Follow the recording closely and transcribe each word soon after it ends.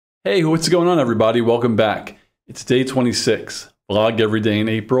Hey, what's going on everybody? Welcome back. It's day 26, vlog every day in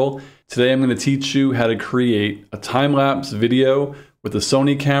April. Today I'm going to teach you how to create a time-lapse video with a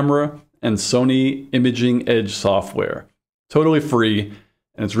Sony camera and Sony Imagine Edge software. Totally free,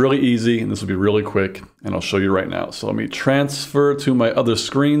 and it's really easy, and this will be really quick, and I'll show you right now. So let me transfer to my other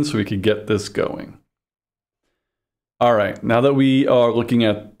screen so we can get this going. All right, now that we are looking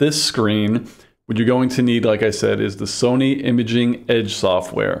at this screen, what you're going to need, like I said, is the Sony Imagine Edge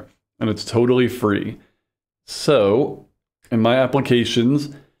software, and it's totally free. So, in my applications,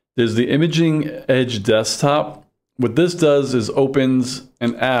 there's the Imaging Edge desktop. What this does is opens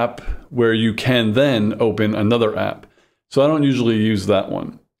an app where you can then open another app. So I don't usually use that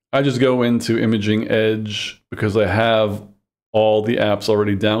one. I just go into Imaging Edge because I have all the apps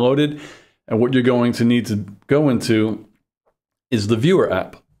already downloaded. And what you're going to need to go into is the Viewer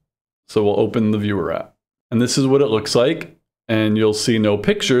app. So we'll open the Viewer app. And this is what it looks like. And you'll see no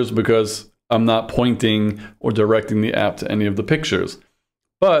pictures because I'm not pointing or directing the app to any of the pictures.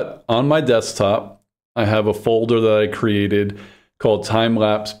 But on my desktop, I have a folder that I created called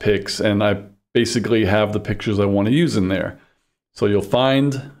Time-Lapse Pics, and I basically have the pictures I want to use in there. So you'll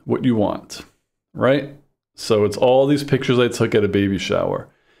find what you want, right? So it's all these pictures I took at a baby shower.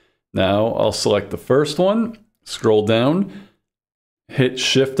 Now I'll select the first one, scroll down, hit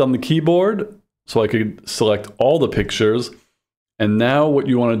Shift on the keyboard so I could select all the pictures. And now what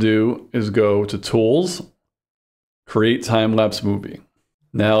you want to do is go to Tools, Create Time-Lapse Movie.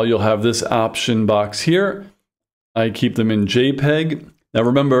 Now you'll have this option box here. I keep them in JPEG. Now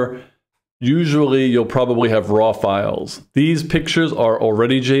remember, usually you'll probably have RAW files. These pictures are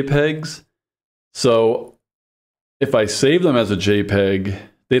already JPEGs. So if I save them as a JPEG,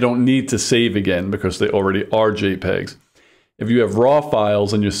 they don't need to save again because they already are JPEGs. If you have RAW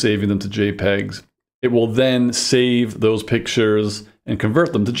files and you're saving them to JPEGs, it will then save those pictures and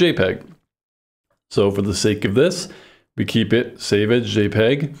convert them to JPEG. So for the sake of this, we keep it save as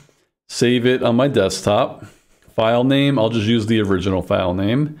JPEG, save it on my desktop. File name, I'll just use the original file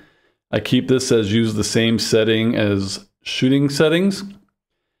name. I keep this as use the same setting as shooting settings.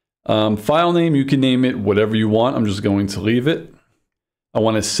 File name, you can name it whatever you want. I'm just going to leave it. I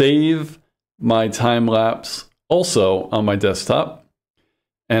want to save my time lapse also on my desktop.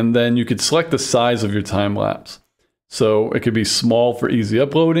 And then you could select the size of your time lapse. So it could be small for easy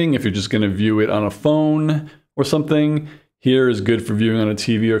uploading if you're just going to view it on a phone or something. Here is good for viewing on a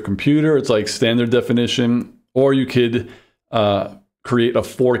TV or computer. It's like standard definition. Or you could create a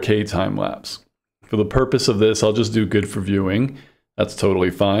 4K time lapse. For the purpose of this, I'll just do good for viewing. That's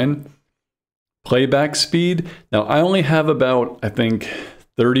totally fine. Playback speed. Now I only have about, I think,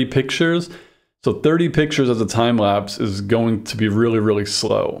 30 pictures. So 30 pictures as a time lapse is going to be really, really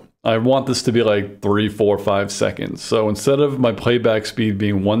slow. I want this to be like 3, 4, 5 seconds. So instead of my playback speed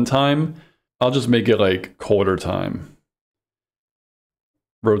being 1 time, I'll just make it like quarter time.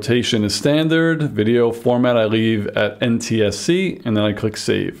 Rotation is standard. Video format I leave at NTSC, and then I click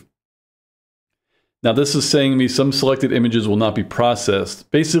save. Now this is saying to me some selected images will not be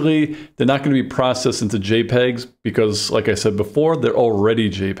processed. Basically, they're not going to be processed into JPEGs because, like I said before, they're already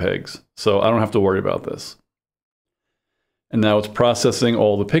JPEGs. So I don't have to worry about this. And now it's processing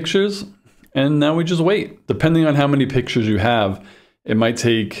all the pictures. And now we just wait. Depending on how many pictures you have, it might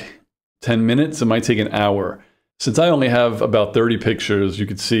take 10 minutes, it might take an hour. Since I only have about 30 pictures, you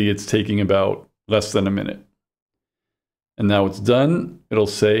can see it's taking about less than a minute. And now it's done. It'll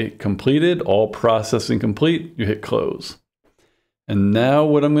say completed, all processing complete. You hit close. And now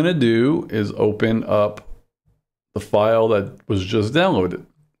what I'm going to do is open up the file that was just downloaded,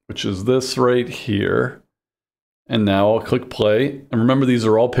 which is this right here. And now I'll click play. And remember, these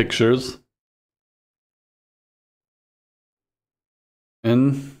are all pictures.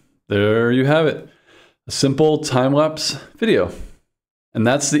 And there you have it. A simple time-lapse video. And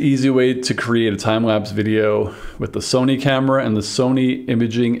that's the easy way to create a time-lapse video with the Sony camera and the Sony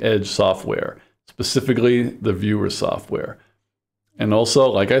Imaging Edge software, specifically the Viewer software. And also,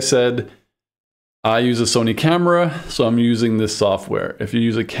 like I said, I use a Sony camera, so I'm using this software. If you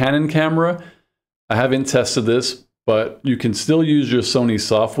use a Canon camera, I haven't tested this, but you can still use your Sony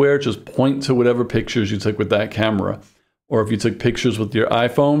software. Just point to whatever pictures you took with that camera. Or if you took pictures with your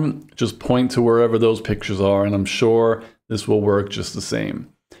iPhone, just point to wherever those pictures are, and I'm sure this will work just the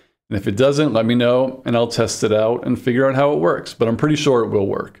same. And if it doesn't, let me know and I'll test it out and figure out how it works, but I'm pretty sure it will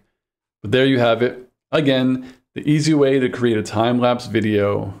work. But there you have it. Again, the easy way to create a time-lapse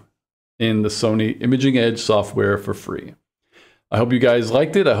video in the Sony Imaging Edge software for free. I hope you guys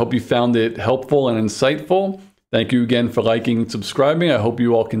liked it. I hope you found it helpful and insightful. Thank you again for liking and subscribing. I hope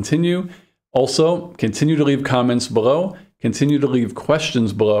you all continue. Also, continue to leave comments below. Continue to leave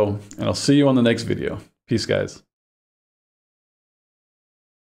questions below, and I'll see you on the next video. Peace, guys.